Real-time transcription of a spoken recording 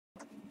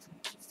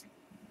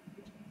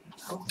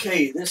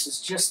Okay, this is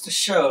just to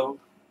show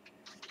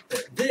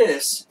that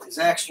this is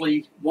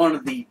actually one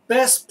of the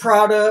best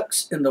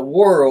products in the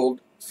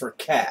world for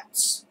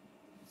cats.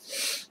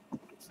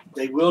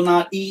 They will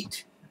not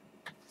eat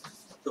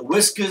the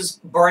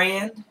Whiskas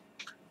brand.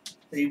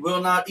 They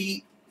will not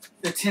eat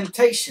the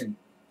Temptation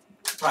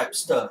type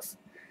stuff.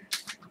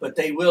 But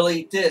they will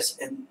eat this,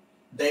 and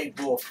they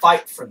will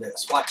fight for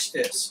this. Watch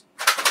this.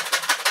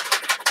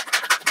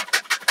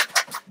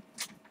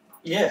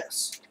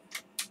 Yes.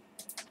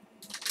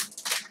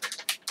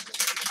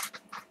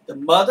 The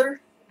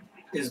mother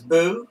is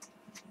Boo,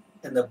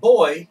 and the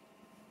boy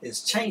is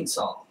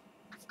Chainsaw.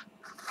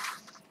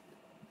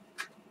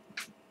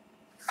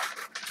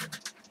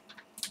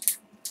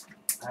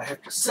 I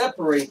have to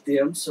separate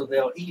them so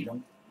they'll eat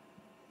them.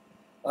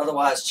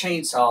 Otherwise,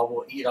 Chainsaw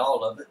will eat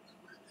all of it.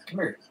 Come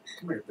here.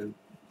 Come here, Boo.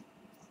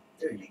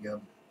 There you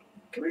go.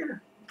 Come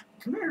here.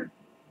 Come here.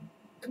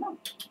 Come on.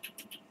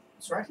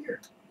 It's right here.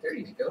 There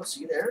you go.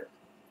 See there?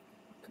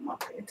 Come on,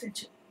 pay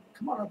attention.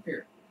 Come on up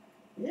here.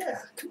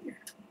 Yeah, come here.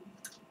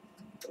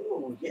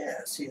 Oh, yeah.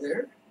 See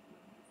there?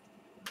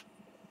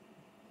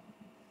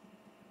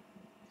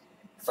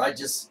 If I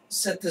just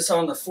set this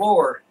on the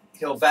floor,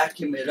 he'll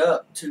vacuum it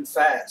up too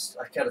fast.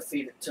 I gotta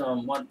feed it to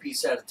him one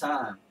piece at a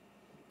time.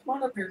 Come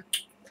on up here.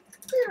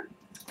 Come here.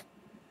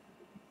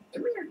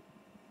 Come here.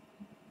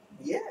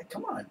 Yeah,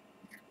 come on.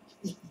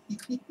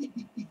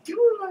 Come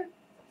on.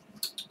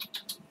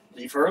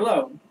 Leave her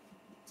alone.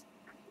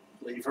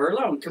 Leave her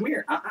alone. Come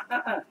here.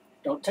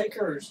 Don't take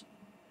hers.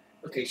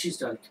 Okay, she's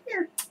done. Come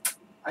here.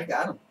 I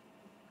got him.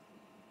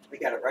 I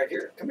got it right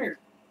here. Come here.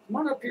 Come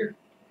on up here.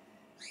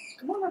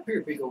 Come on up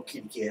here, big old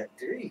kitty cat.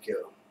 There you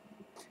go.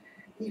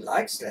 He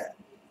likes that.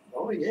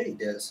 Oh, yeah, he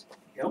does.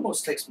 He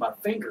almost takes my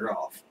finger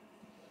off.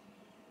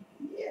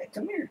 Yeah,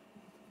 come here.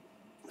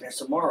 There's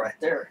some more right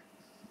there.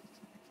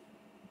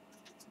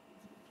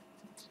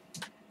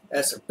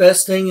 That's the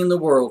best thing in the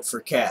world for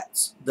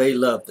cats. They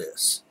love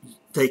this.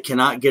 They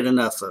cannot get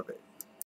enough of it.